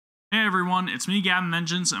Hey everyone, it's me Gavin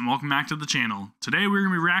Vengeance and welcome back to the channel. Today we're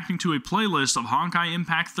going to be reacting to a playlist of Honkai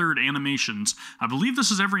Impact 3rd animations. I believe this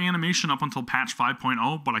is every animation up until patch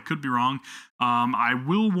 5.0, but I could be wrong. I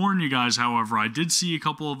will warn you guys, however, I did see a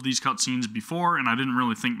couple of these cutscenes before and I didn't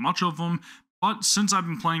really think much of them. But since I've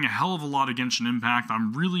been playing a hell of a lot of Genshin Impact,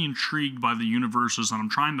 I'm really intrigued by the universes and I'm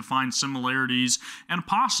trying to find similarities and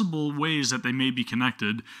possible ways that they may be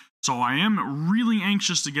connected. So I am really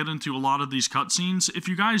anxious to get into a lot of these cutscenes. If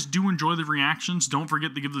you guys do enjoy the reactions, don't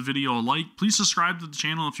forget to give the video a like. Please subscribe to the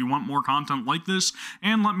channel if you want more content like this,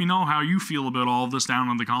 and let me know how you feel about all of this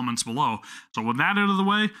down in the comments below. So with that out of the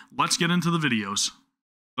way, let's get into the videos.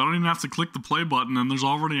 I don't even have to click the play button, and there's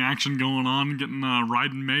already action going on. Getting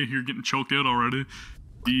Raiden Mei here getting choked out already.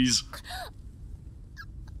 Jeez.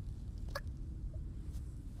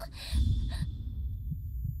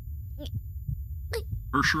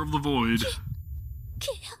 Ursher of the Void.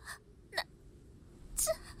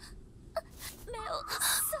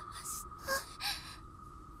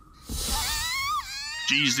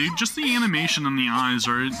 Jeez, dude, just the animation in the eyes,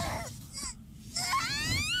 right?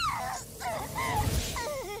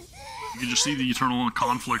 You can just see the eternal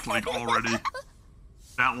conflict, like, already.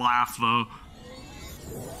 That laugh, though.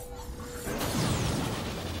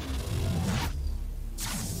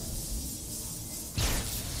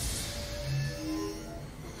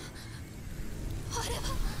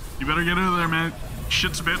 You better get out of there, man.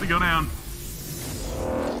 Shit's about to go down.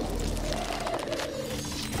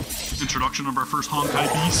 Introduction of our first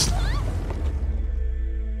Honkai beast.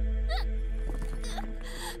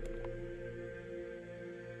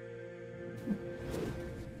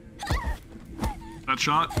 That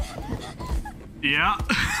shot. Yeah.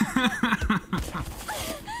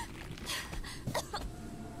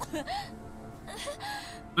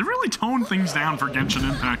 They really toned things down for Genshin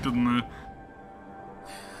Impact, didn't they?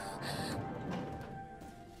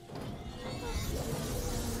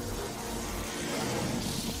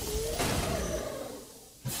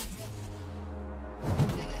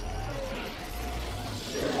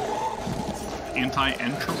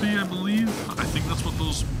 Anti-entropy, I believe. I think that's what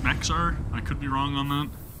those mechs are. I could be wrong on that.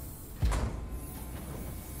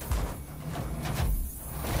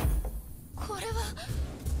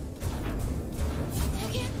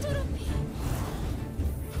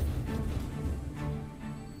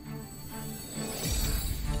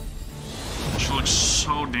 She looks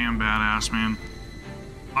so damn badass, man.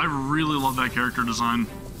 I really love that character design.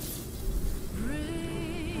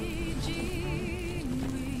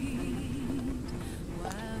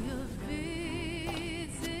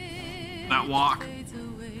 That walk.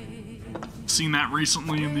 Seen that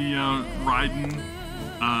recently in the Raiden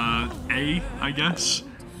A, I guess.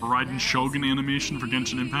 Raiden Shogun animation for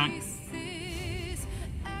Genshin Impact.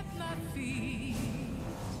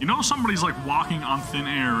 You know somebody's like walking on thin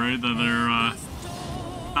air, right? That they're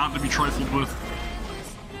not to be trifled with.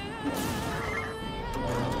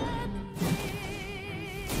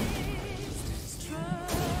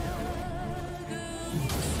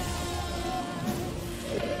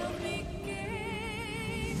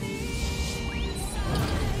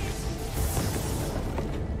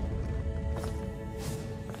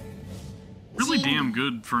 Really damn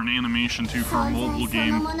good for an animation too, for a mobile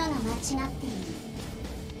game. You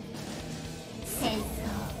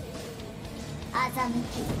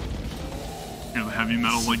know, the heavy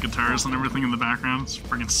metal like guitars and everything in the background. It's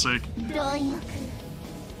freaking sick.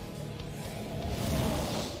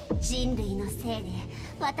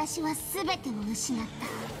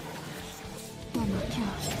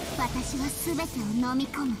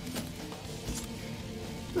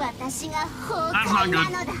 That's not good.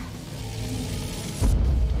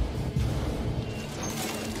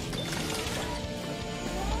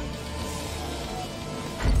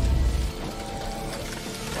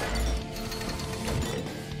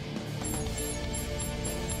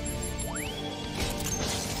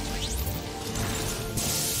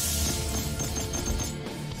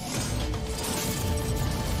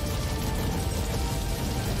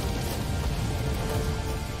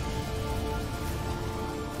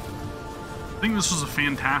 I think this was a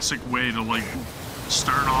fantastic way to, like,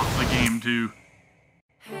 start off the game, too.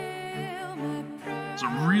 So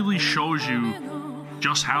it really shows you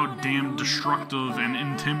just how damn destructive and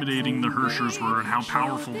intimidating the Hershers were and how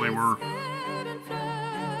powerful they were.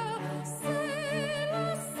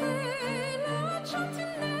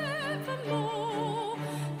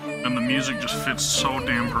 And the music just fits so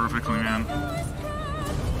damn perfectly, man.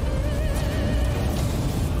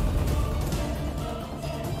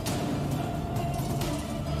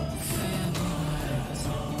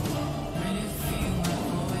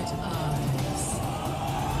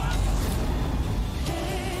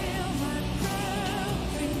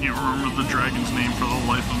 can't remember the dragon's name for the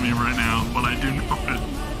life of me right now, but I do know it.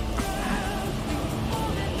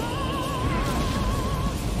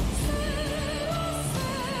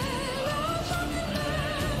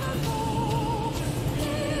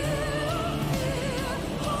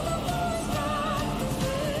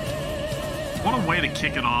 What a way to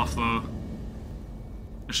kick it off, though.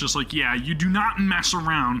 It's just like, yeah, you do not mess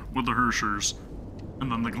around with the Hershers.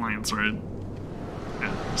 And then the glance, right?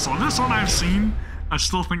 Yeah. So this one I've seen. I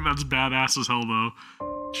still think that's badass as hell, though.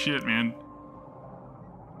 Shit, man.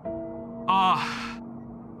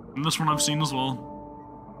 And this one I've seen as well.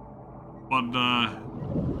 But,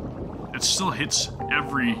 it still hits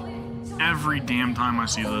every damn time I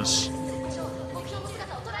see this.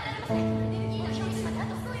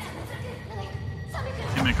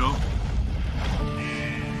 Himiko.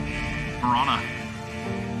 Murata.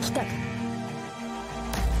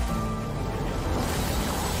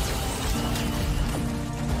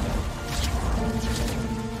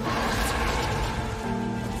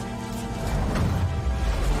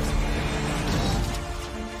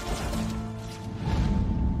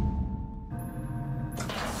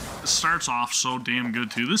 It starts off so damn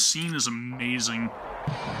good too. This scene is amazing.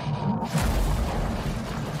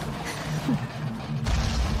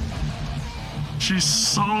 She's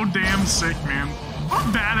so damn sick, man. What a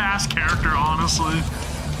badass character, honestly.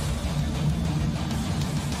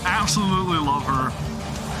 Absolutely love her.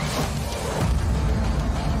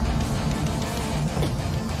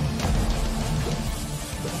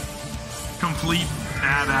 Complete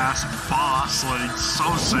badass boss, like,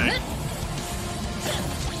 so sick.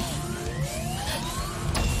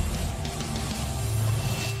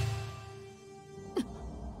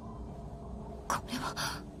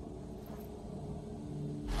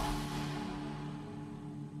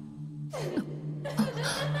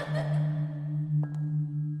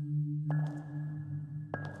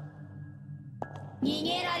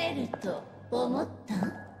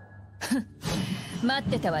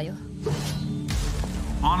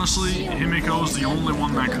 Honestly, Himiko is the only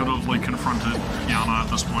one that could have, like, confronted Yana at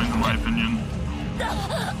this point, in my opinion.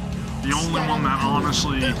 The only one that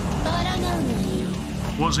honestly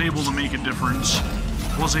was able to make a difference,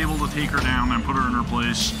 was able to take her down and put her in her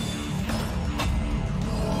place.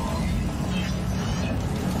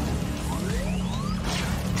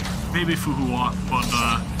 Maybe Fuhuwa, but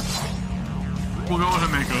we'll go with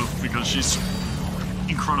Himiko because she's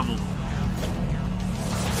incredible.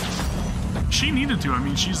 She needed to. I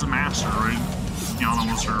mean, she's the master, right? Yana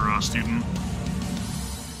was her student.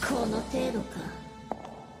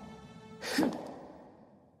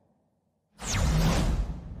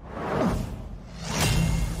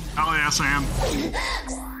 Hell yeah, Sam.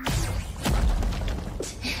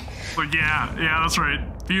 But yeah, that's right.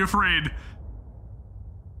 Be afraid.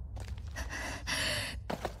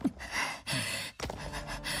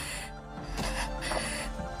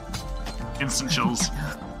 Instant chills.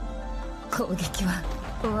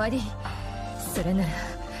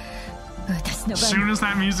 As soon as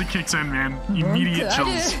that music kicks in, man, immediate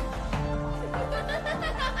chills.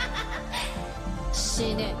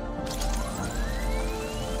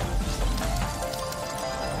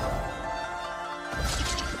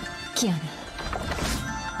 Kiana,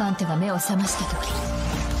 あんたが目を覚ました時、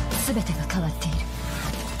すべてが変わっている。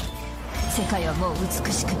世界はもう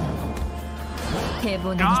美しくない。平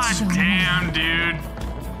凡な日常のもの。God damn, dude.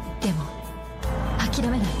 でも諦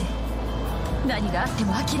めないで。何があって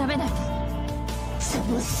も諦めないで。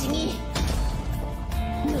調子に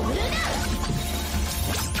乗るな。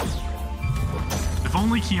If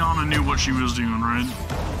only Kiana knew what she was doing, right?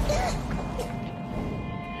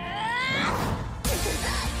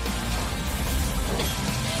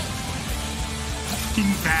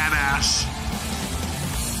 Fucking badass.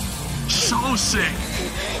 So sick.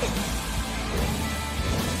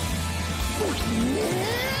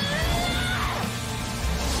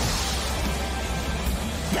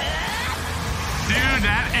 Dude,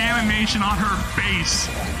 that animation on her face.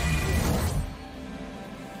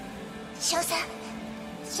 少佐、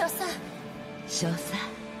少佐、少佐、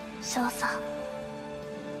少佐。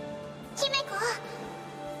姫子、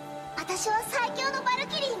私は最強のバル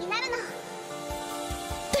キリーになるの。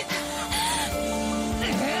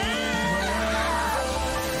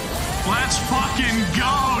Let's fucking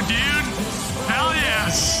go, dude. Hell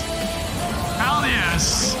yes. Hell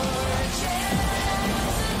yes.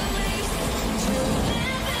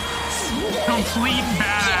 Complete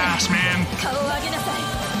badass, man.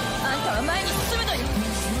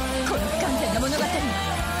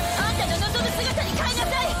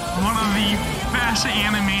 One of the best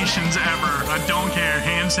animations ever. I don't care.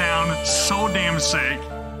 Hands down. So damn sick.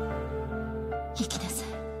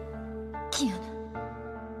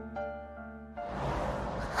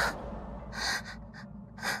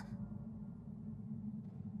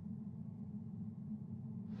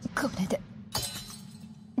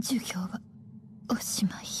 授業はおし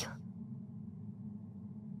まいよ。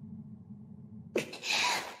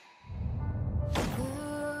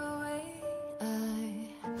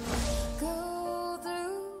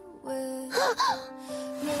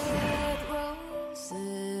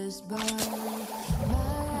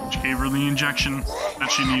She gave her the injection that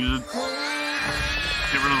she needed.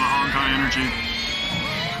 Get rid of the Honkai energy.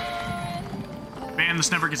 Man,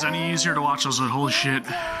 this never gets any easier to watch. I was like, holy shit.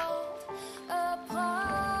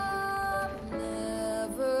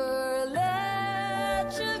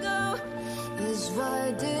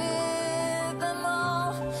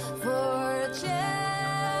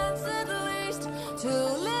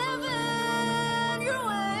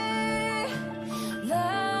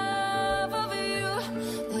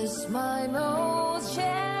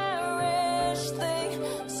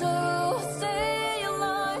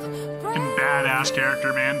 Badass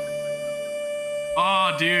character, man.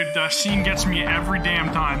 Oh, dude, the scene gets me every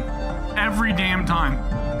damn time. Every damn time.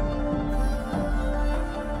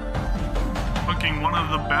 Fucking one of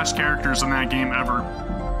the best characters in that game ever.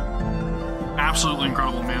 Absolutely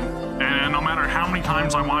incredible, man. And no matter how many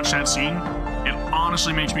times I watch that scene, it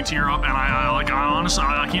honestly makes me tear up. And I honestly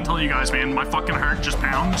can't tell you guys, man. My fucking heart just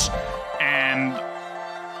pounds, and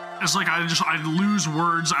it's like I lose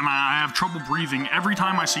words and I have trouble breathing every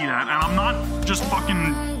time I see that. And I'm not just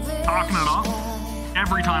fucking talking it up.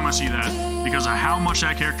 Every time I see that, because of how much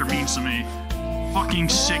that character means to me. Fucking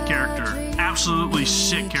sick character. Absolutely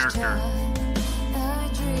sick character.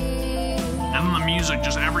 And then the music,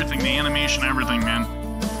 just everything, the animation, everything, man.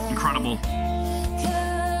 Incredible.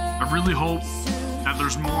 I really hope that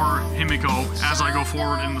there's more Himiko as I go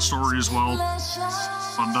forward in the story as well.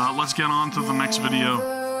 But let's get on to the next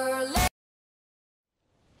video.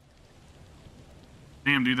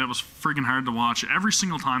 Damn, dude, that was freaking hard to watch. Every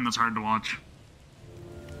single time that's hard to watch.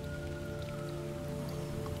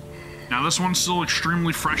 Now, this one's still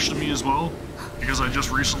extremely fresh to me as well, because I just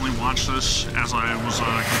recently watched this as I was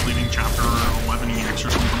completing chapter 11EX or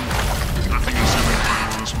something. I think it's the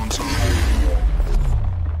title of this one, so.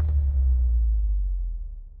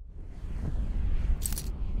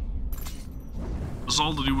 This is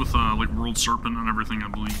all to do with, like, World Serpent and everything, I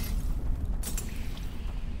believe.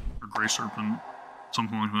 Or Grey Serpent.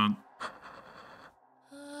 Something like that.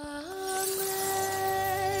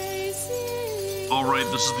 Alright,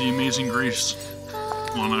 this is the Amazing Grace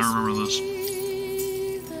one, I remember this.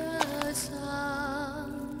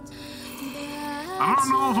 I don't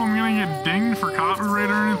know if I'm gonna get dinged for copyright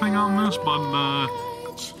or anything on this, but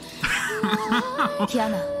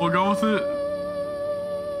we'll go with it.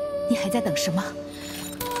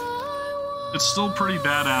 It's still pretty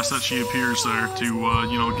badass that she appears there to,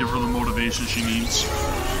 you know, give her the motivation she needs.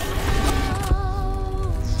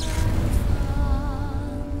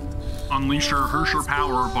 Unleash her sure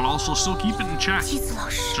power, but also still keep it in check.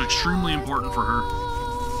 It's extremely important for her.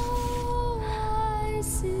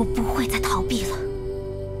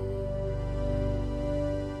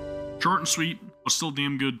 Short and sweet, but still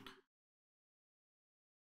damn good.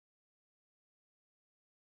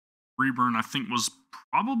 Reburn, I think, was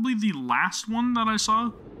probably the last one that I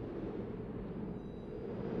saw.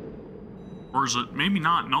 Or is it? Maybe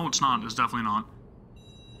not. No, it's not. It's definitely not.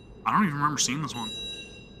 I don't even remember seeing this one.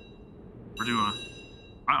 Or do I?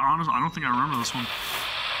 Honestly, I don't think I remember this one.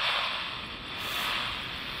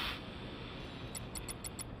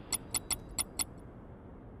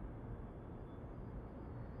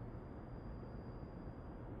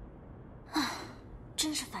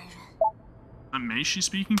 That May she's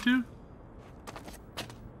speaking to?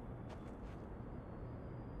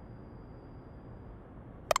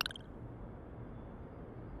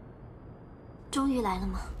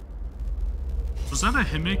 Was that a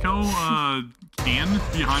Himiko can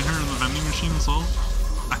behind her in the vending machine as well?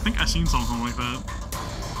 I think I seen something like that.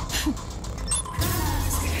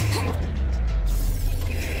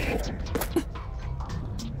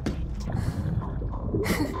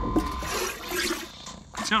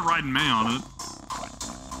 It's got Riding May on it.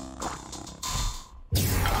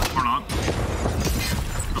 Or not.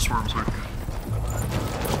 I swear I'm sorry.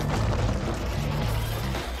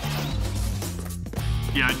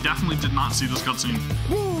 Yeah, I definitely did not see this cutscene.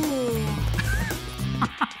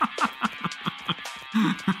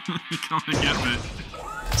 You come and get me.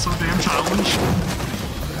 So damn childish.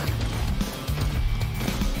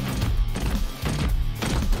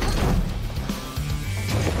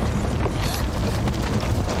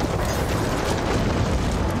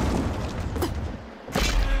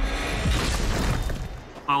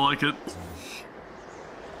 I like it.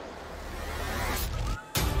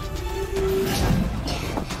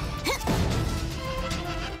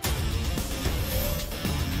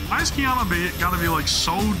 Why is Kiana gotta be like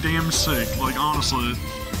so damn sick? Like honestly.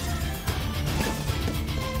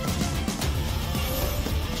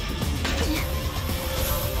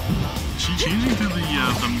 Is she changing to the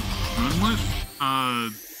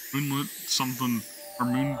moonlit something or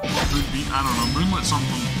moonbeam? I don't know, moonlit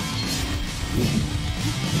something.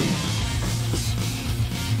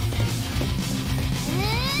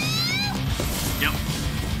 Yep.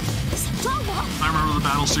 I remember the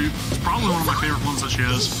battle suit. It's probably one of my favorite ones that she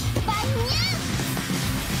has.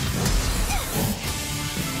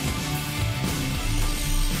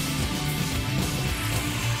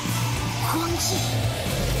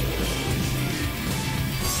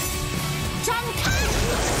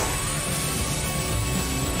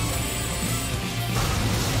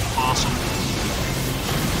 Awesome.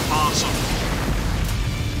 Awesome.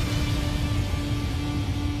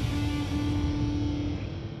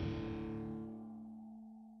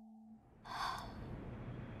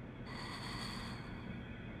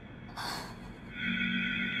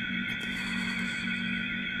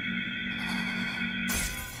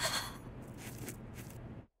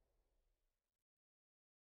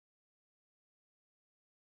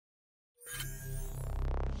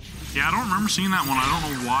 Yeah, I don't remember seeing that one. I don't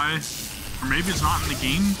know why. Or maybe it's not in the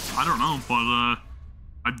game. I don't know, but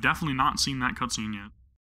I've definitely not seen that cutscene yet.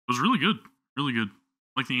 It was really good. Really good.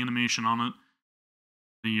 Like the animation on it.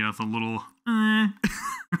 The little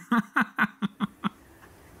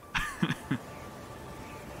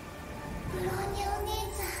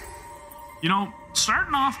You know,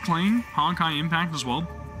 starting off playing Honkai Impact as well,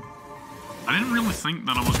 I didn't really think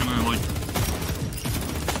that I was gonna like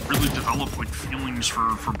really develop like feelings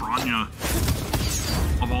for Bronya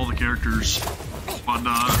of all the characters, but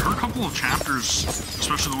her couple of chapters,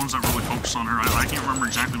 especially the ones that really focused on her, I can't remember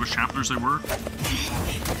exactly which chapters they were,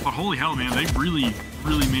 but holy hell, man, they really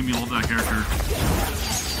made me love that character.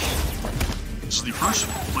 So the first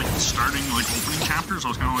like starting like opening chapters, I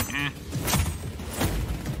was kind of like eh,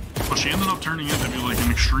 but she ended up turning into be like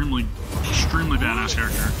an extremely badass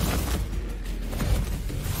character.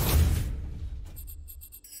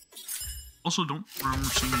 Also, don't remember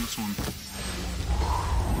seeing this one.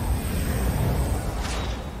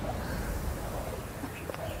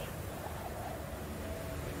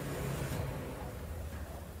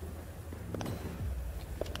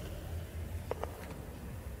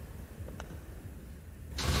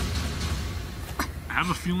 I have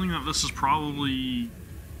a feeling that this is probably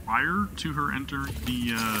prior to her entering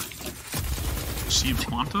the Sea of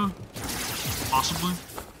Quanta, possibly.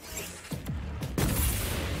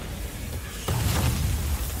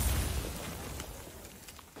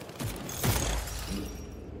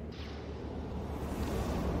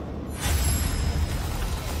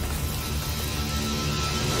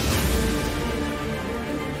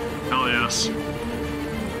 Hell yes.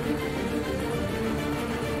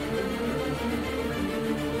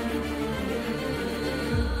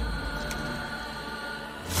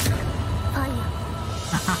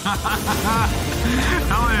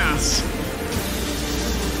 Hell yes.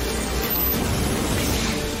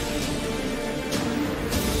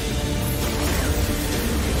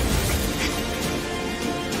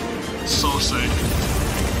 So sick.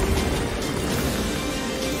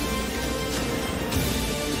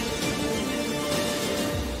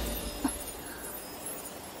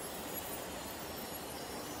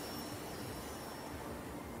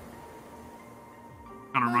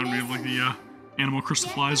 Kind of remind me of like the animal crystal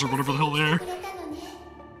flies or whatever the hell they are.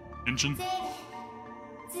 Engine.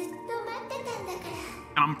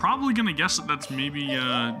 And I'm probably gonna guess that that's maybe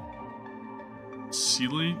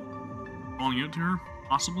Sealy calling out to her,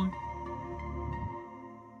 possibly.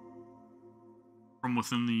 From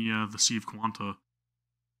within the Sea of Quanta.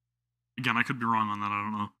 Again, I could be wrong on that, I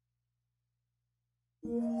don't know.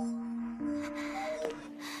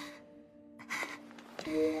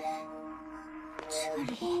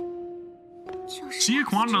 Sea of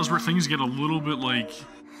Quanta is where things get a little bit, like,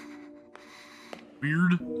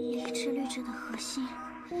 weird.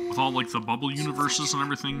 With all, like, the bubble universes and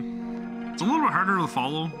everything. It's a little bit harder to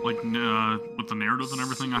follow, like, with the narrative and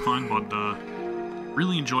everything, I find, but,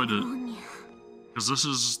 really enjoyed it. Because this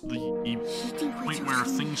is the point where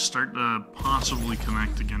things start to possibly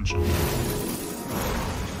connect to Genshin.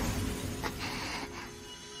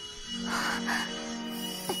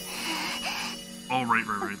 Oh, right.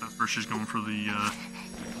 That's where she's going for the,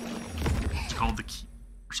 it's called the key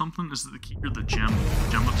or something? Is it the key or the gem?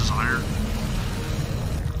 Gem of Desire?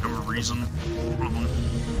 Gem of Reason? One of them.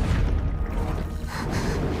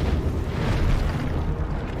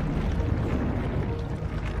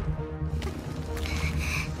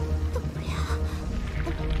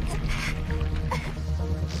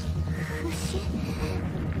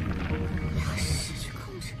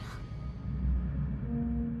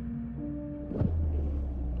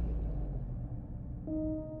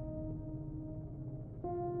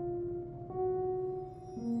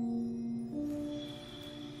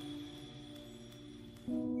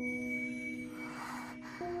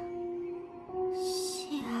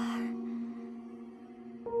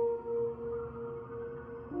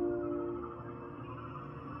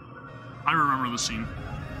 I remember this scene.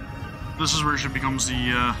 This is where she becomes the, she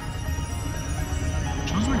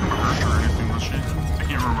doesn't become a Ursher or anything, does she? I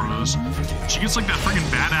can't remember what it is. She gets like that freaking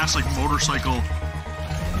badass, like, motorcycle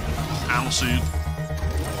battle suit.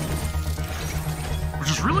 Which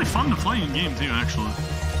is really fun to play in game, too, actually.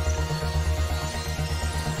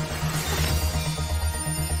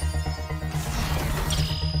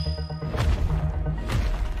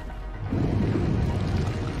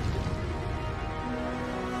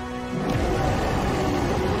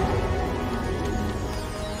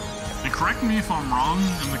 Correct me if I'm wrong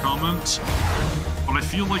in the comments, but I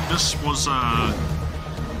feel like this was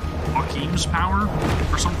Joaquin's power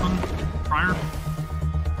or something prior.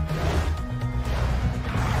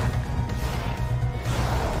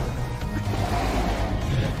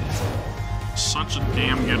 Such a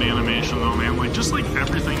damn good animation though, man. Like, just like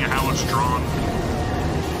everything and how it's drawn.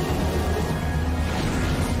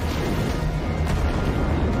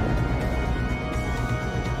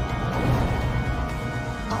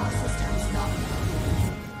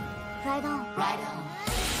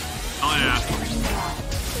 Oh yeah.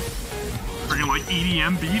 Freaking like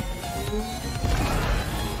EDM beat.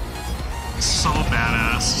 So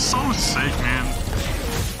badass. So sick, man.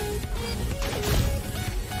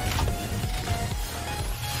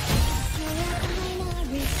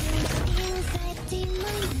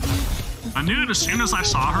 I knew it as soon as I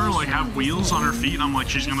saw her like have wheels on her feet. I'm like,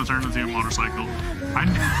 she's gonna turn into a motorcycle.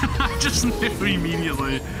 I just knew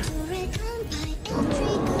immediately.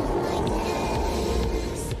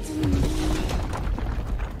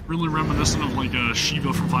 Really reminiscent of like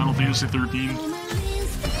Shiva from Final Fantasy 13.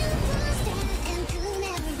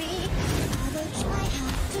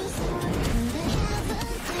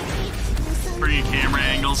 Pretty camera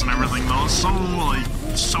angles and everything though. So like,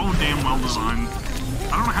 so damn well designed.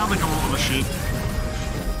 I don't know how they come up with this shit,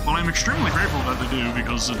 but I'm extremely grateful that they do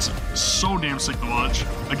because it's so damn sick to watch.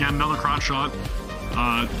 Again, another crotch shot.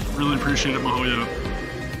 Really appreciate it, Mahoyo.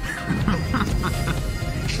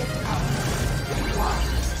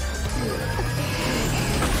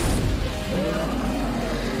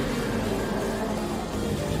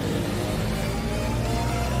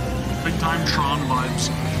 Big time Tron vibes.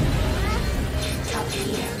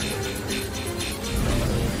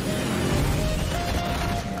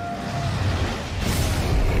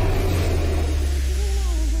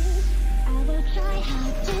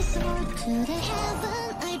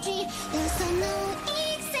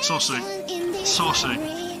 So sick. So sick.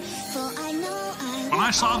 When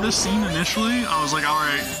I saw this scene initially, I was like,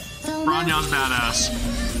 alright, Ranya's badass.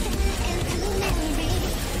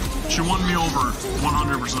 She won me over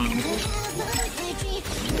 100%.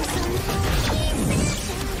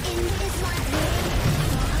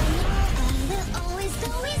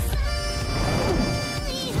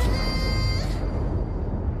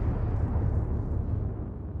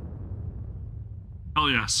 Hell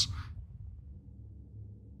yes.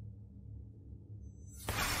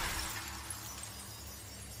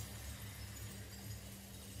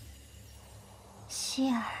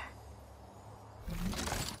 Sheer.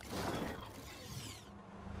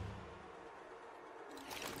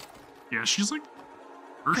 Yeah, she's like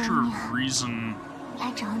Ursher of reason.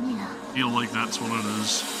 Feel like that's what it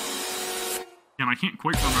is. And I can't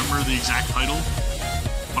quite remember the exact title,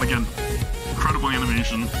 but again, incredible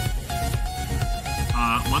animation.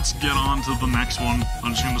 Let's get on to the next one.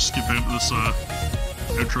 I'm just gonna skip out this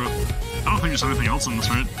outro. I don't think there's anything else in this,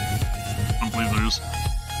 right? I don't believe there is.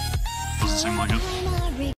 Doesn't seem like it.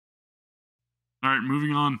 Alright,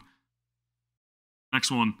 moving on. Next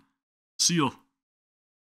one. Seal.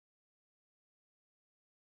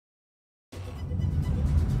 I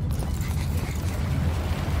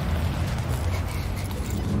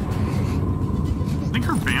think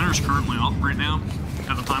her banner's currently up right now,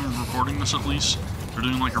 at the time of recording this at least. They're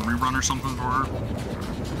doing like a rerun or something for her.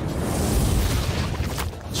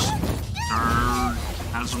 Star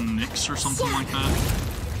has some nicks or something like that.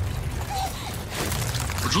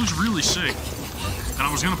 Which looks really sick. And I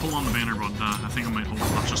was gonna pull on the banner, but I think I might hold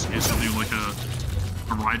off just in case I do like a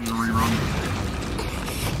ride and a rerun.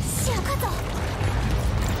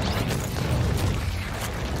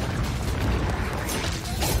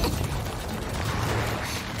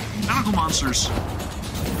 Tentacle monsters.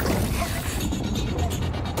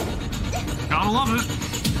 Gotta love it.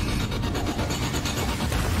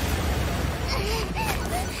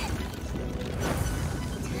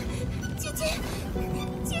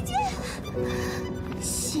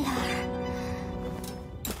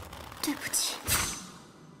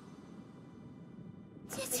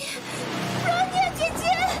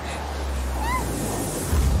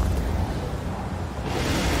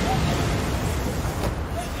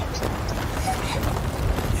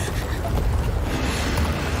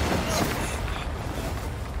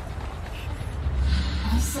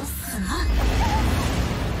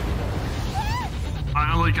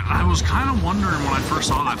 was kind of wondering when I first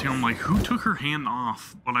saw that too. I'm like, who took her hand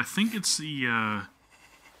off? But I think it's the,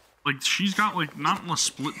 like, she's got, like, not a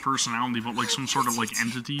split personality, but, like, some sort of, like,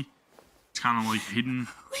 entity. It's kind of, like, hidden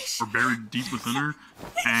or buried deep within her.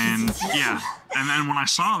 And, yeah. And then when I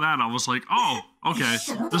saw that, I was like, oh, okay.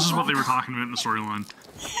 This is what they were talking about in the storyline.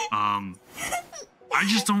 I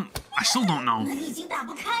still don't know,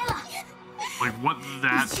 like, what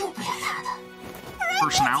that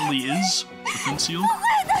personality is within Seal.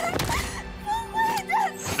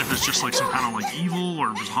 If it's just, like, some kind of, like, evil,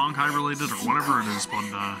 or if it's Honkai related, or whatever it is, but,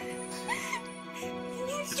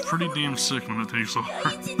 it's pretty damn sick when it takes over.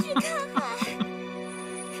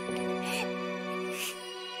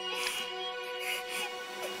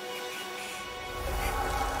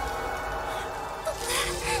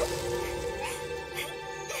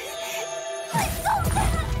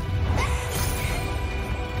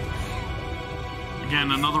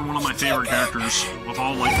 Again, another one of my favorite characters, with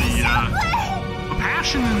all, like, the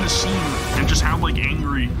passion in this scene, and just how, like,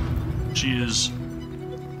 angry she is.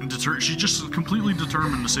 And she's just completely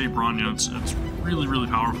determined to save Bronya. It's really, really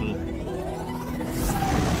powerful.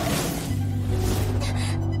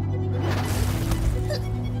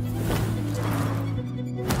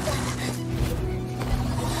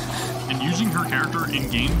 And using her character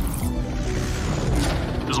in-game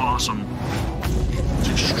is awesome. It's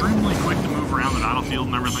extremely quick to move around the battlefield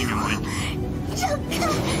and everything, and, like,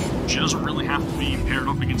 she doesn't really have to be paired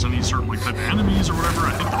up against any certain, like, type of enemies or whatever.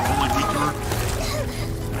 I think they're all, like, weak to her.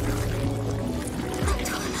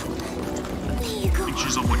 I think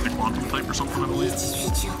she's of, like, the quantum type or something, I believe.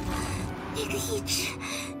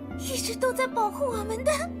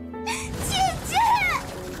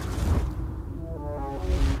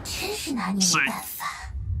 Sick.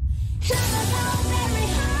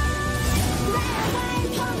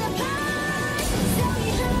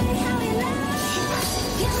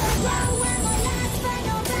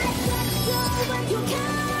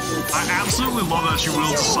 I absolutely love that she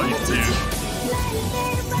wields a scythe too.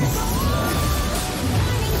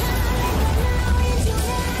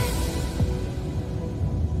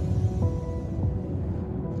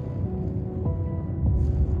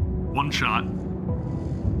 One shot.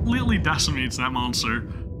 Completely decimates that monster.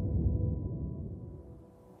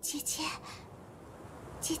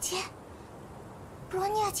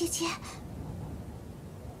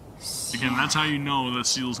 Again, that's how you know that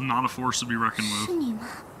Seal's not a force to be reckoned with.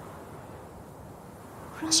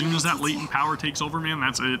 As soon as that latent power takes over, man,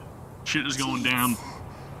 that's it. Shit is going down.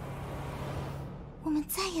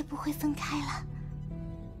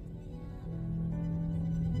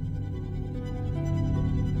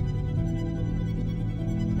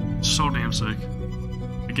 So damn sick.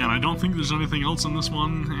 Again, I don't think there's anything else in this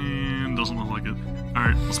one, and doesn't look like it.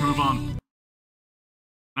 Alright, let's move on.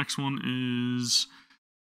 Next one is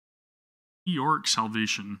Meteoric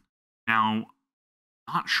Salvation. Now,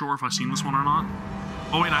 not sure if I've seen this one or not.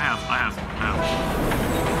 Oh wait, I have.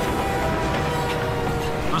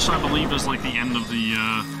 This, I believe, is like the end of the,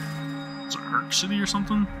 is it Arc City or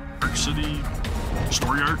something? Arc City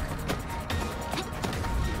story arc.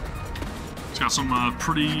 It's got some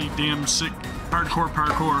pretty damn sick hardcore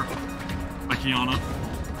parkour by Kiana.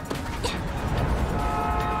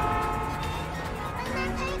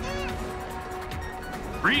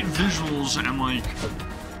 Great visuals and, like,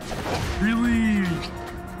 really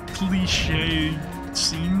cliche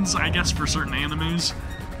scenes, I guess, for certain animes.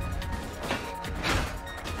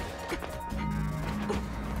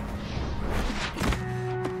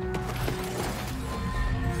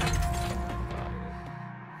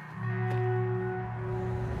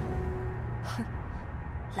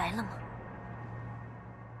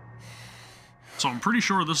 So I'm pretty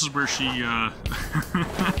sure this is where she, yeah.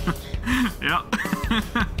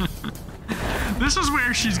 This is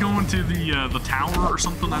where she's going to the tower or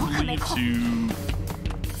something, I believe, to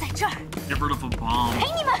get rid of a bomb.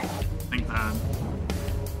 I think that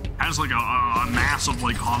has, like, a mass of,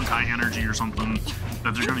 like, Honkai energy or something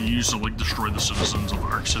that they're going to use to, like, destroy the citizens of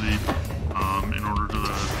Arc City in order to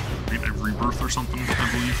create a rebirth or something, I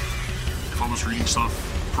believe, if I was reading stuff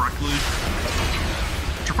correctly.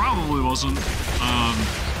 Which it probably wasn't.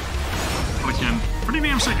 But again, pretty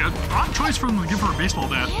damn sick. Odd choice for them to give her a baseball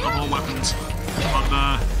bat of all weapons. But,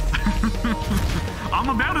 I'm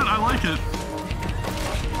about it. I like it.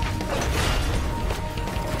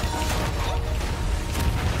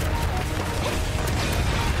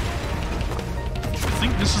 I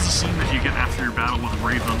think this is the scene that you get after your battle with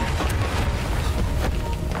Raven.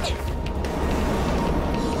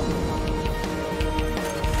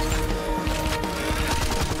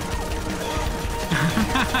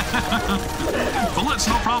 Bullets,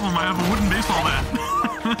 no problem. I have a wooden baseball bat.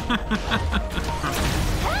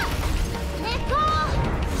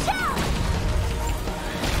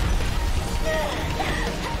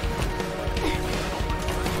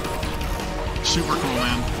 Super cool,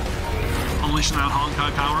 man. Unleashing that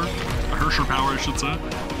Honkai power. The Hersher power, I should say.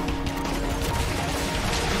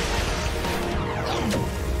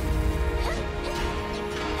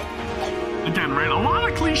 Again, right? A lot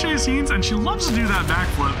of cliche scenes, and she loves to do that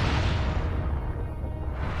backflip.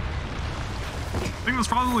 I think that's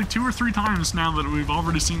probably like 2 or 3 times now that we've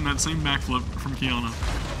already seen that same backflip from Kiana.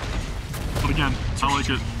 But again, I like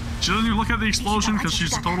it. She doesn't even look at the explosion because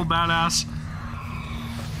she's a total badass.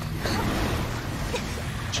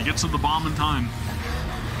 She gets to the bomb in time.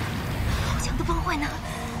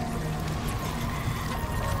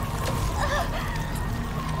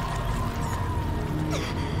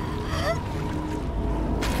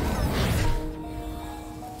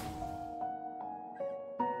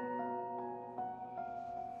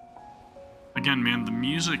 Again, man, the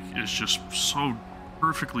music is just so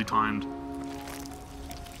perfectly timed.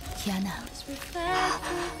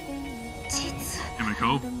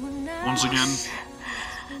 Himiko, once again,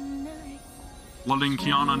 letting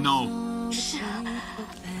Kiana know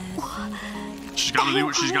she's got to do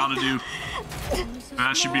what she's got to do.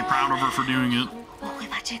 That she'd be proud of her for doing it.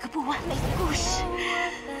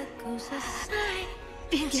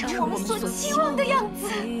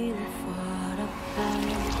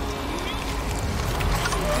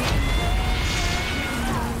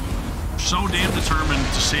 So damn determined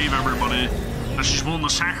to save everybody that she's willing to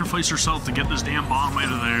sacrifice herself to get this damn bomb out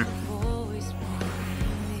of there.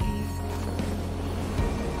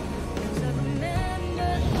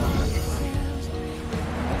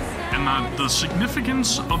 And the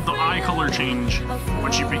significance of the eye color change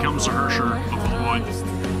when she becomes the Hersher of the boy,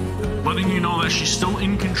 letting you know that she's still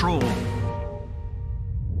in control.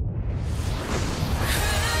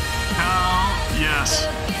 Hell yes.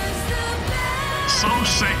 So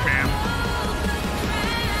sick, man.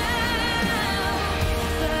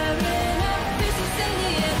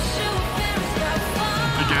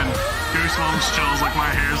 Again, goosebumps, chills, like my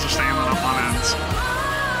hairs are standing up on ends.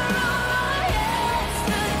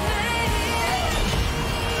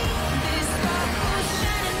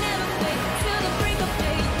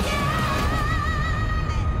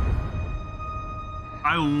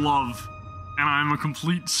 I love, and I'm a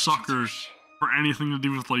complete sucker for anything to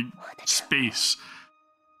do with, like, space.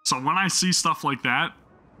 So when I see stuff like that,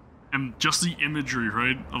 and just the imagery,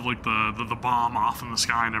 right, of, like, the bomb off in the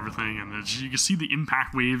sky and everything, and you can see the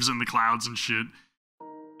impact waves in the clouds and shit.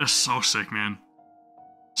 It's so sick, man.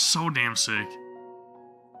 So damn sick.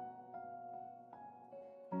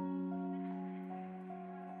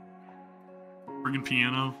 Friggin'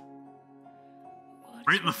 piano.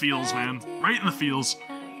 Right in the feels, man. Right in the feels.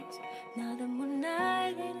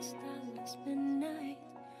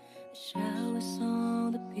 Showers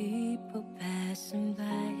on the people passing by.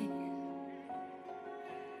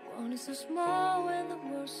 One is so small when the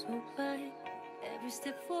world's so wide. Every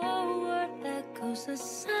step forward echoes a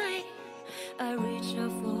sigh. I reach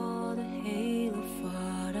out for the halo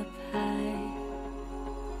far up high.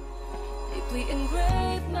 Deeply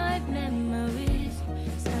engraved my memories.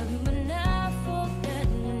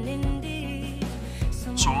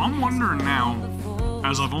 So I'm wondering now,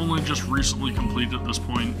 as I've only just recently completed this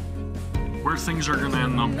point, where things are going to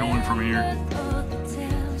end up going from here.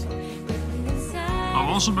 I've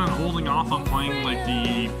also been holding off on playing like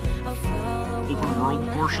the open world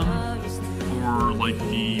portion or like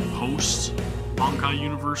the post Honkai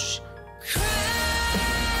universe.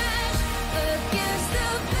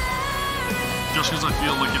 Just because I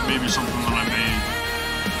feel like it may be something that I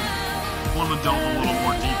may want to delve a little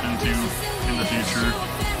more deep into in the future.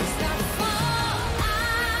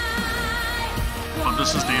 But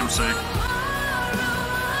this is damn sick.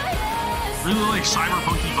 Really like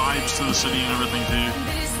cyberpunky vibes to the city and everything too.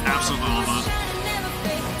 Absolutely love it.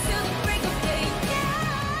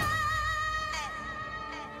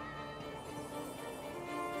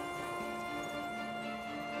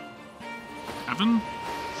 Gavin?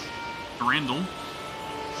 Randall.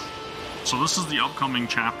 So this is the upcoming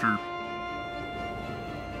chapter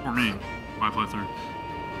for me, my playthrough.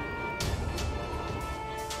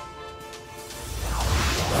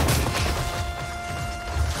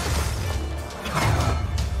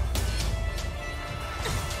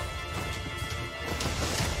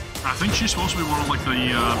 I think she's supposed to be one of like the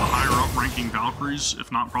higher up ranking Valkyries,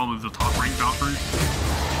 if not probably the top ranked Valkyrie.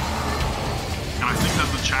 And I think that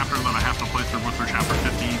the chapter that I have to play through with her, chapter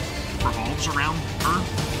 15, revolves around her.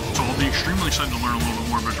 So I'll be extremely excited to learn a little bit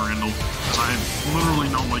more about Randall, because I literally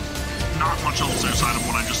know like not much else outside of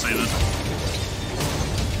what I just stated.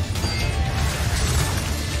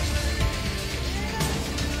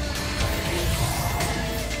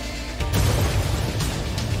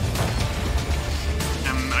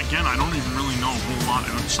 I don't even really know a whole lot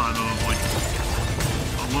outside of, like,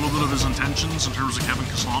 a little bit of his intentions in terms of Gavin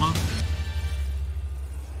Kaslana.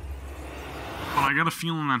 But I got a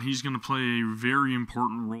feeling that he's going to play a very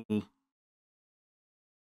important role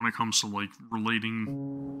when it comes to, like,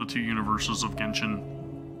 relating the two universes of Genshin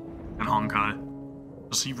and Honkai.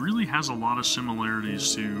 Because he really has a lot of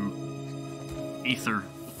similarities to Aether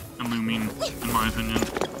and Lumine, in my opinion.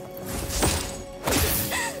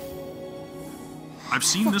 I've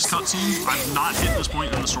seen this cutscene. I've not hit this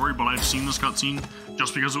point in the story, but I've seen this cutscene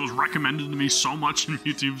just because it was recommended to me so much in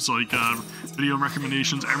YouTube's like video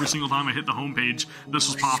recommendations. Every single time I hit the homepage, this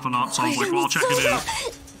was popping up, so I was like, well, I'll check it out.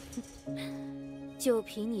 就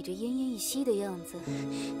凭你这奄奄一息的样子，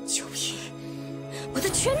就凭我的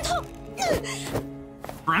拳头。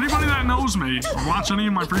 For anybody that knows me, or watch any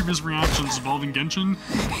of my previous reactions involving Genshin,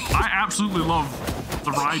 I absolutely love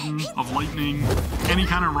the Raiden of Lightning, any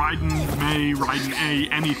kind of Raiden Mei, Raiden A,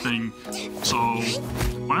 anything. So,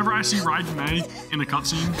 whenever I see Raiden Mei in a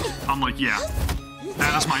cutscene, I'm like, yeah,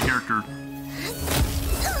 that is my character.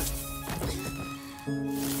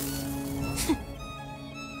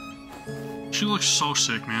 She looks so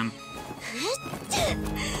sick, man.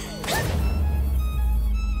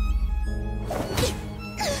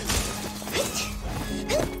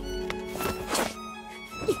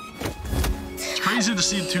 It's crazy to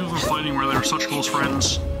see the two of them fighting where they were such close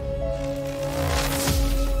friends.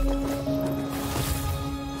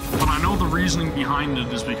 But I know the reasoning behind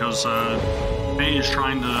it is because Mei is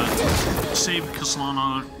trying to save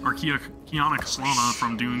Kaslana, or Kiana Kaslana,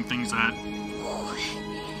 from doing things that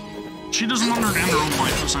she doesn't want her to end her own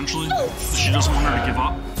life, essentially. She doesn't want her to give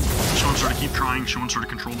up. She wants her to keep trying. She wants her to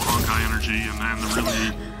control the Honkai energy and to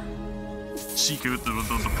really seek out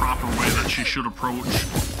the proper way that she should approach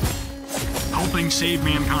helping save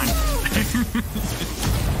mankind.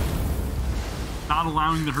 Not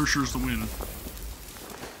allowing the Herschers to win.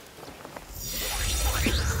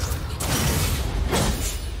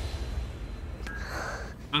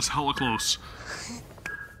 That's hella close.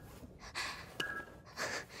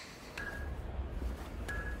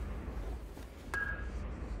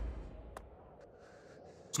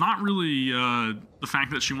 It's not really the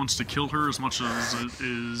fact that she wants to kill her as much as it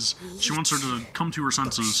is she wants her to come to her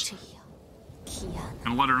senses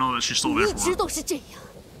and let her know that she's still there for her.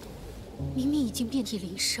 明明已经遍体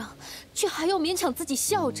鳞伤，却还要勉强自己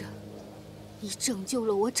笑着。你拯救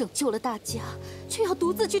了我，拯救了大家，却要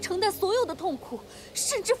独自去承担所有的痛苦，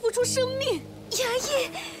甚至付出生命。衙役，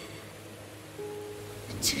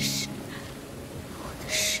这是我的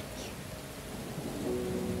使命，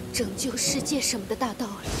拯救世界什么的大道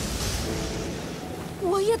理，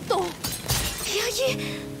我也懂，衙役。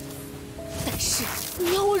但是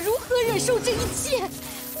你要我如何忍受这一切？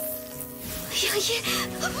衙役，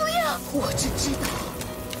不要！我只知道，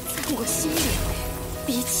在我心里。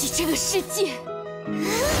 比起这个世界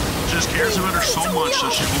She just cares about her so much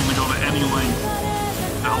that she's willing to go to any length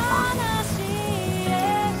to help her.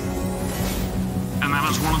 And that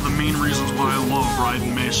is one of the main reasons why I love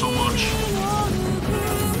Raiden Mei so much.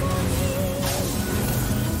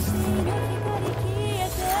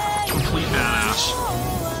 Complete badass.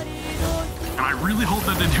 And I really hope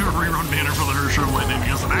that they do a rerun banner for the Hersher of Lightning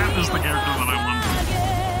because that is the character that I want.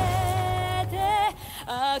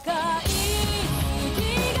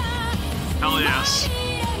 Hell yes.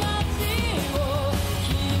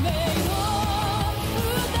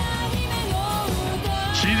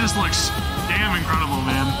 She just looks damn incredible,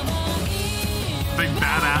 man. Big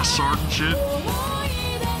badass sword and shit.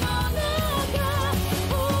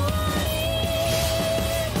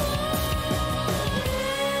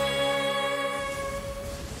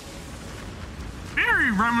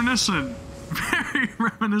 Very reminiscent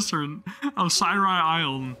of Sairai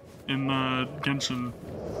Isle in Genshin.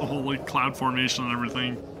 The whole like cloud formation and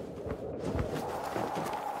everything.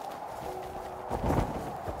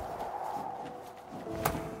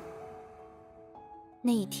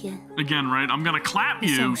 Again, right? I'm gonna clap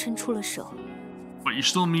you, but you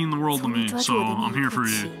still mean the world to me, so I'm here for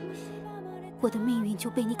you.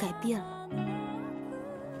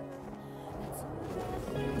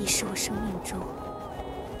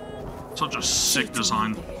 Such a sick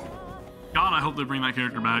design. God, I hope they bring that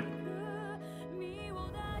character back.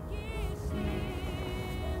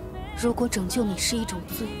 如果拯救你是一种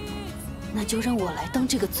罪，那就让我来当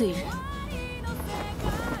这个罪人。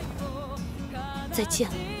再见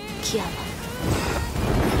了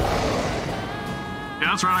 ，Kiana。Yeah,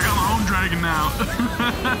 that's right. I got my own dragon now.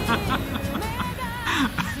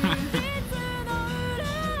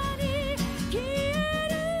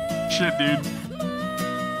 Shit, dude.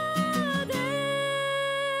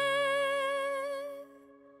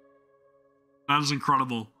 That is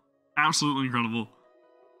incredible. Absolutely incredible.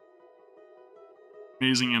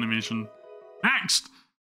 Amazing animation. Next!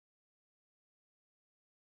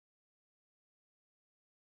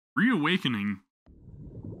 Reawakening.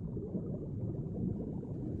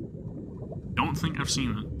 Don't think I've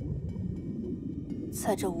seen it.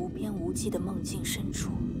 在这无边无际的梦境深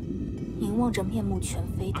处，凝望着面目全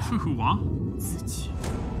非的自己。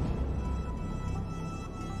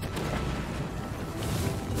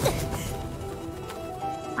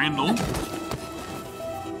Randall.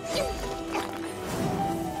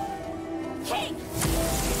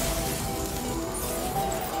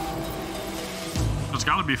 It's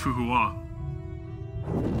gotta be Fuhua.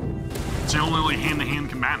 It's the only like hand-to-hand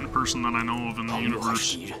combatant person that I know of in the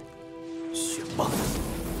universe.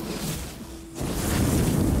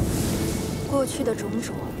 过去的种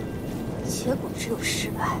种，结果只有失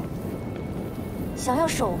败。想要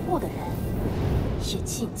守护的人，也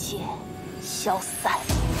尽皆消散。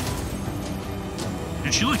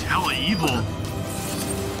Dude, she looked hella evil.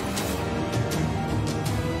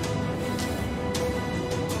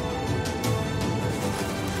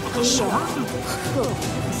 With the sword? 刻骨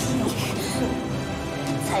心血，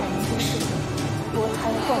才能促使脱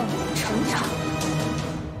胎换骨的成长。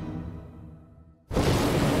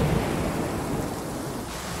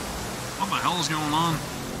 What the hell is going on?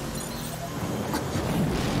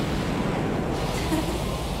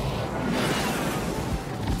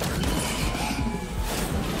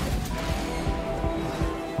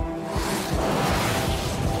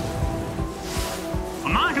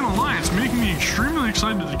 I'm not gonna lie, it's making me extremely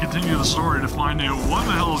excited to continue the story to find out what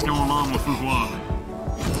the hell is going on with Fuhua.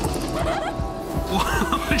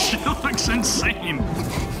 Wow, she looks insane.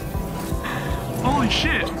 Holy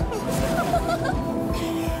shit.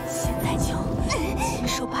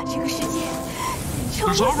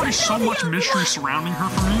 There's already so much mystery surrounding her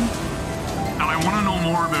for me, and I want to know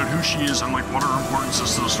more about who she is and like what her importance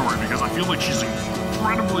is to the story, because I feel like she's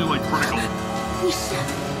incredibly like critical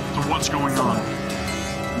to what's going on.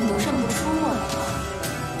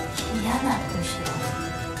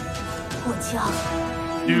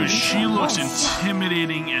 Dude, she looks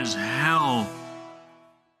intimidating as hell.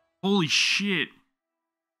 Holy shit.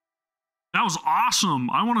 That was awesome.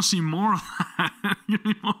 I want to see more of that. Give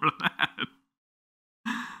me more of that.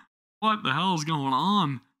 What the hell is going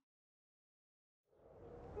on?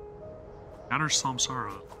 Got her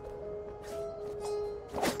samsara.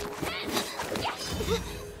 I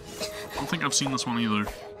don't think I've seen this one either.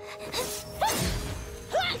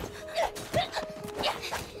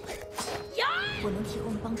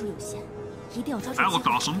 That looked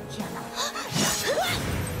awesome.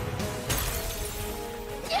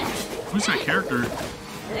 Who's that character?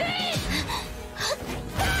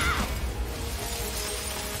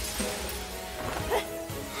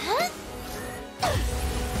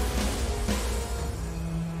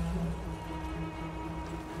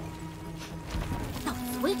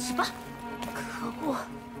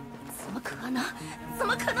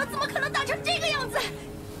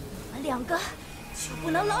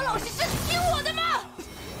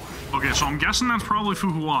 Okay, so I'm guessing that's probably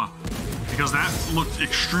Fuhua, because that looked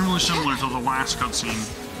extremely similar to the last cutscene.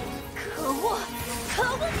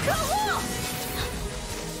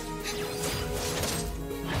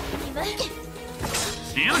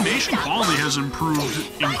 The animation quality has improved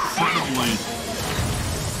incredibly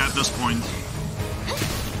at this point.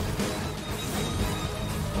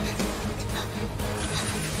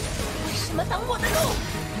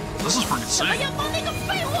 This is pretty sick.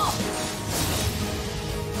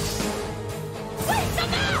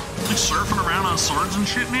 Like surfing around on swords and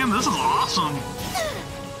shit, man. This is awesome.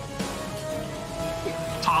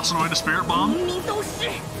 Tossing away the spirit bomb.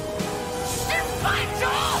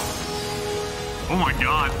 Oh my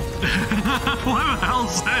god. What the hell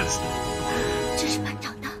is this?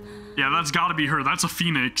 Yeah, that's gotta be her. That's a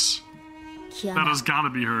phoenix. That has gotta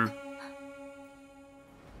be her.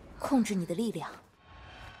 控制你的力量，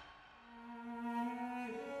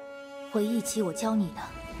回忆起我教你的。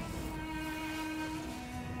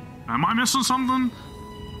Am I missing something?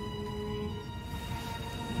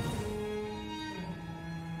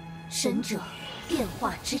 神者变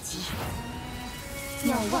化之极，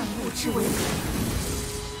妙万物之为本，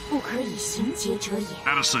不可以行劫者也。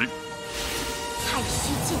That is sick. 太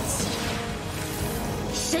虚剑气，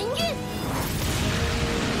神韵。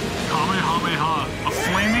 Kamehameha. A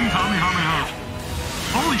flaming Kamehameha.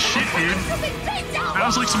 Holy shit, dude. That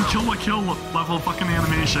was like some Kill la Kill level fucking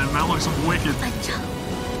animation. That looks wicked.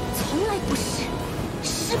 从来不是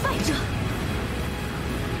失败者。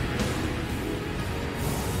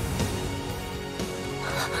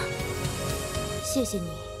谢谢你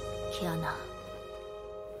，Kiana。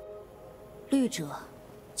绿者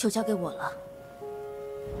就交给我了。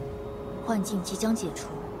幻境即将解除。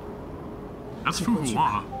That's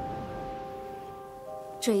Fuhua.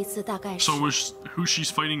 这一次大概是。 So is who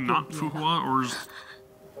she's fighting not Fuhua, or is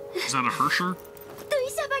that a Hersher? 等一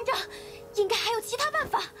下，班长，应该还有其他办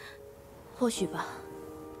法。或许吧，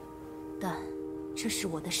但这是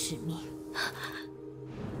我的使命。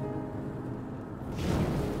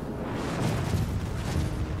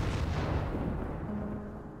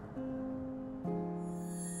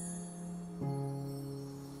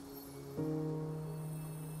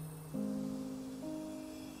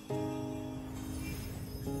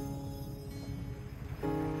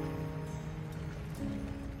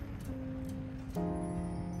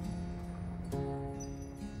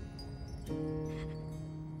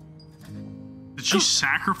Did she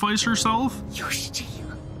sacrifice herself? 又是这样，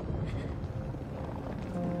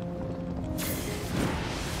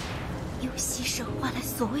用牺牲换来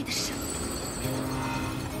所谓的胜利，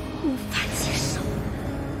无法接受。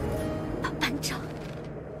把班长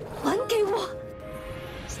还给我。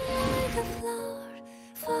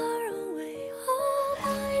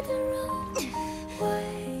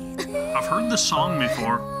I've heard this song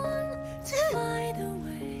before.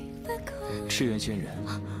 赤原仙人，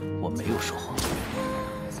我没有说谎。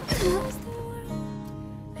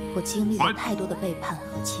我经历了太多的背叛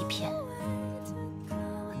和欺骗。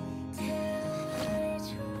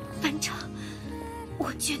班长，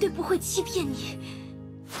我绝对不会欺骗你。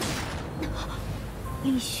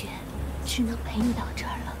丽雪只能陪你到这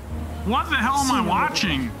儿了。 What the hell am I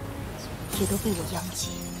watching? 也都被我殃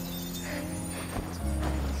及。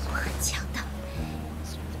我很强大，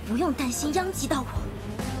不用担心殃及到我。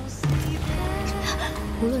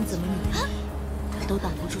无论怎么努力，都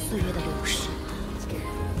挡不住岁月的流逝。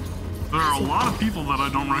 There are a lot of people that I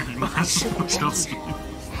don't recognize.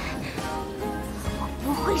 我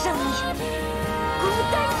不会让你孤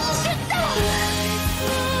单一生的。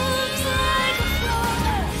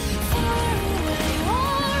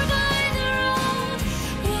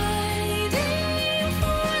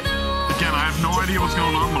 Again, I have no idea what's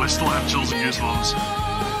going on, but I still have chills and goosebumps.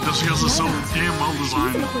 Just because it's so damn well 你怎么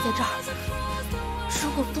designed. 会在这儿？如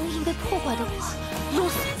果封印被破坏的话，落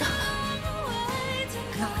死的。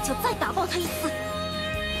那我就再打爆他一次。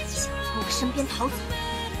想从我身边逃走，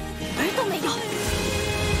门都没有。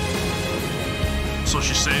 So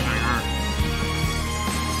she's saving her.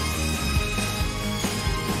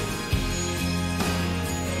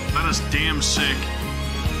 That is damn sick.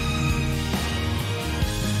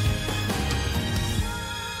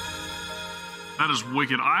 That is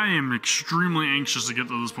wicked. I am extremely anxious to get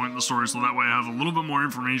to this point in the story so that way I have a little bit more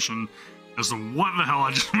information as to what the hell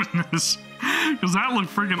I just witnessed. Because that looked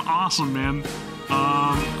freaking awesome, man.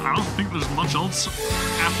 I don't think there's much else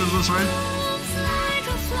after this, right?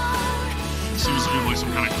 Seems to be like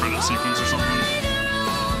some kind of credit sequence or something.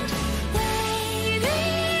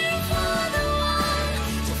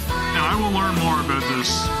 And I will learn more about this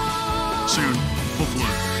soon, hopefully.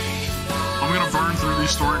 I'm gonna burn through these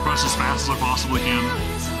story quests as fast as I possibly can.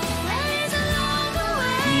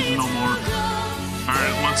 I need to know more.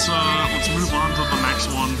 Alright, let's move on to the next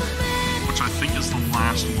one, which I think is the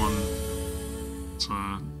last one. It's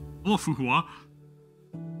hello Fuhua.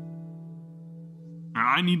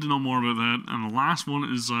 Alright, I need to know more about that. And the last one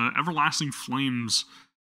is Everlasting Flames.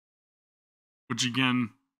 Which again,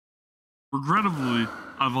 regrettably,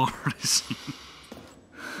 I've already seen.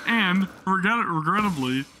 And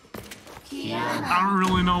regrettably, I don't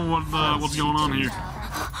really know what's going on here.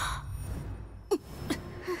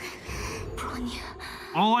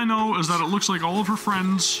 All I know is that it looks like all of her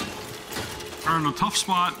friends are in a tough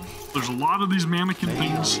spot. There's a lot of these mannequin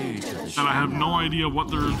things that I have no idea what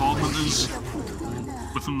their involvement is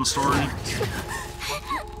within the story.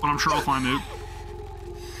 But I'm sure I'll find out.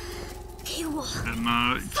 And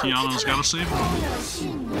Kiana's gotta save them.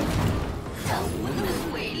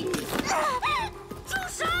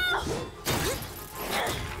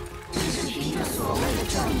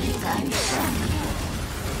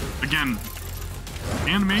 Again,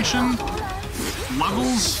 animation,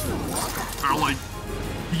 levels are like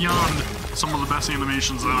beyond some of the best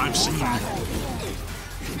animations that I've seen.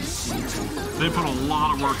 They put a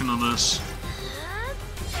lot of work into this.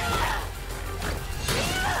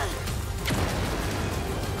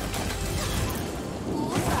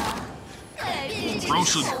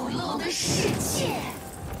 Roasted.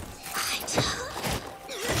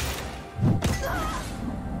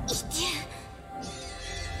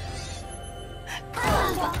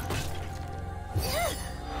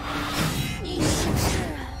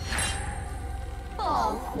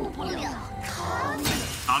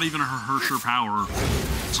 Not even her Herrscher power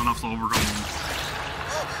is enough to overcome him.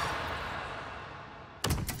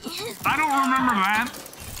 I don't remember that.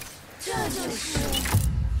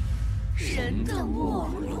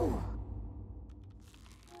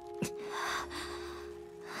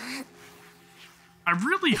 I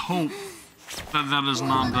really hope that that is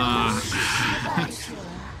not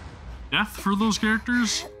death for those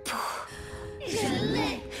characters.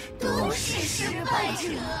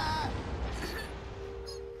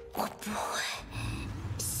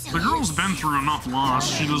 The girl's been through enough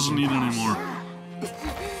loss. She doesn't need any more.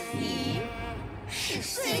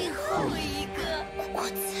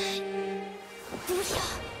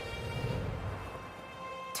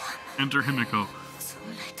 Enter Himiko.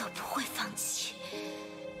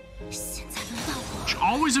 She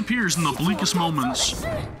always appears in the bleakest moments,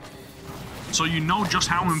 so you know just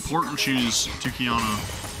how important she is to Kiana.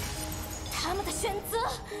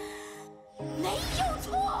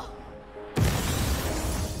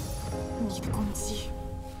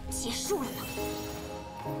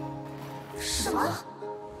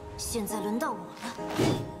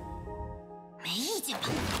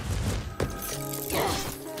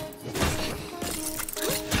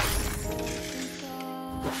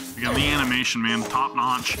 Again, the animation, man, top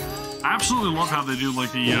notch. I absolutely love how they do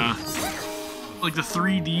like the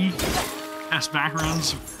 3D S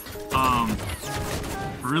backgrounds.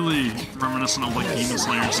 Really reminiscent of like Demon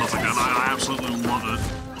Slayer and stuff like that. I absolutely love it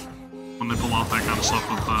when they pull out that kind of stuff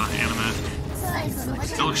with anime.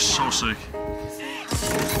 It looks so sick.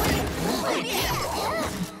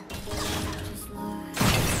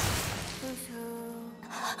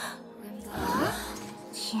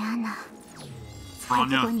 Kiana. 不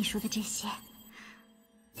管你说的这些，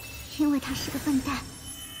因为他是个笨蛋，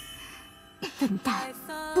笨蛋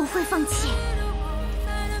不会放弃。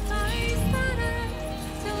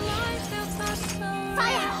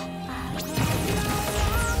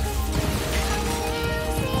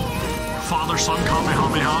Father son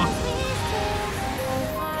Kamehameha.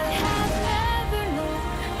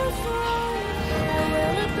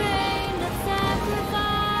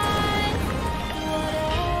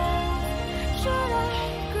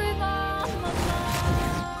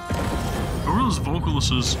 Those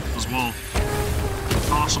vocalists as well.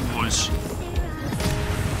 Awesome voice.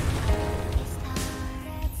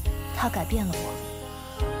 他改变了我，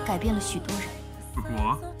改变了许多人。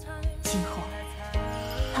今后，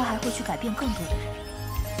他还会去改变更多的人。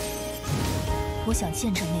我想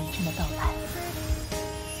见证那一天的到来。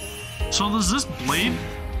So does this blade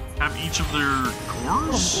have each of their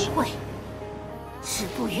cores? 我不会，止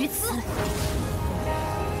步于此。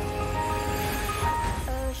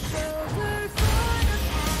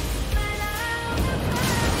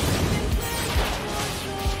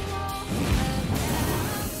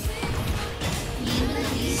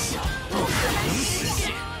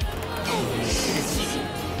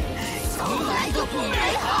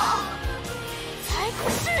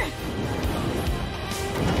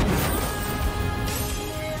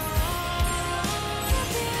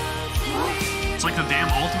 It's like the damn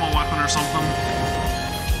ultimate weapon or something.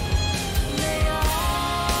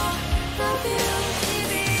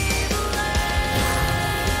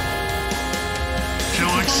 She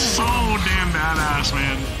looks so damn badass,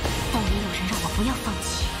 man. 但也有人让我不要放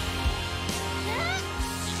弃，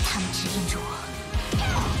他们指引着我，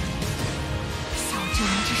想我证明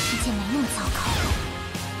这世界没那么糟糕。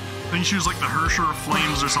 I think she was like the Herrscher of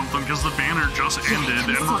Flames or something because the banner just ended,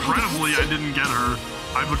 and regrettably I didn't get her.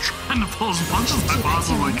 I've been trying to pull as much as I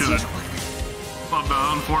possibly could, but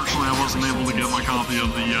unfortunately I wasn't able to get my copy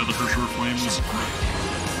of the Herrscher of Flames.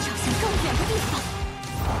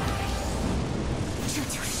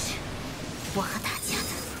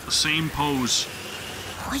 The same pose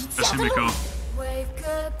as Himiko.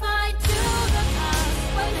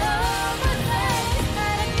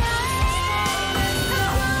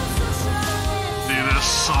 Dude, that's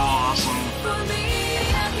so awesome.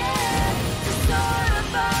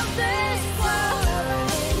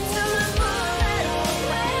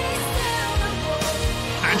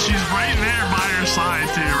 And she's right there by her side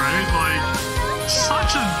too, right? Like,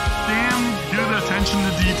 such a damn good attention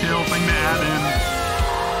to detail thing to add in.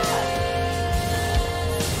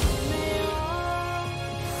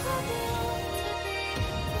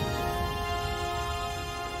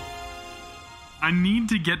 I need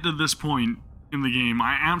to get to this point in the game.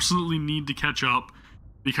 I absolutely need to catch up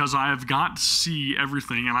because I have got to see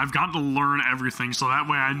everything and I've got to learn everything so that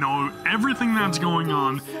way I know everything that's going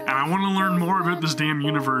on and I want to learn more about this damn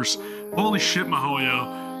universe. Holy shit,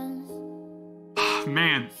 Mihoyo.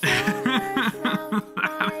 Man,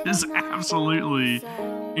 that is absolutely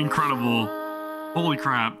incredible. Holy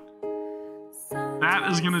crap.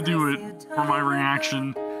 That is going to do it for my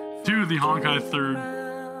reaction to the Honkai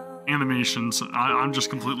 3rd animations. I'm just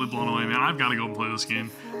completely blown away, man. I've got to go and play this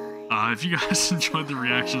game. If you guys enjoyed the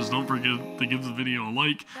reactions, don't forget to give the video a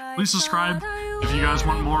like. Please subscribe if you guys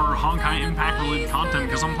want more Honkai Impact related content,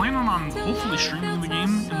 because I'm planning on hopefully streaming the game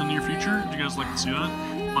in the near future. If you guys like to see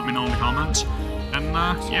that, let me know in the comments. And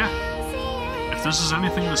yeah, if this is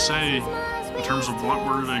anything to say in terms of what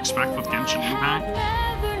we're to expect with Genshin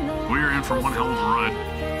Impact, we're in for one hell of a ride.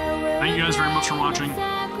 Thank you guys very much for watching.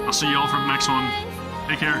 I'll see you all for the next one.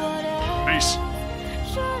 Take care. Peace.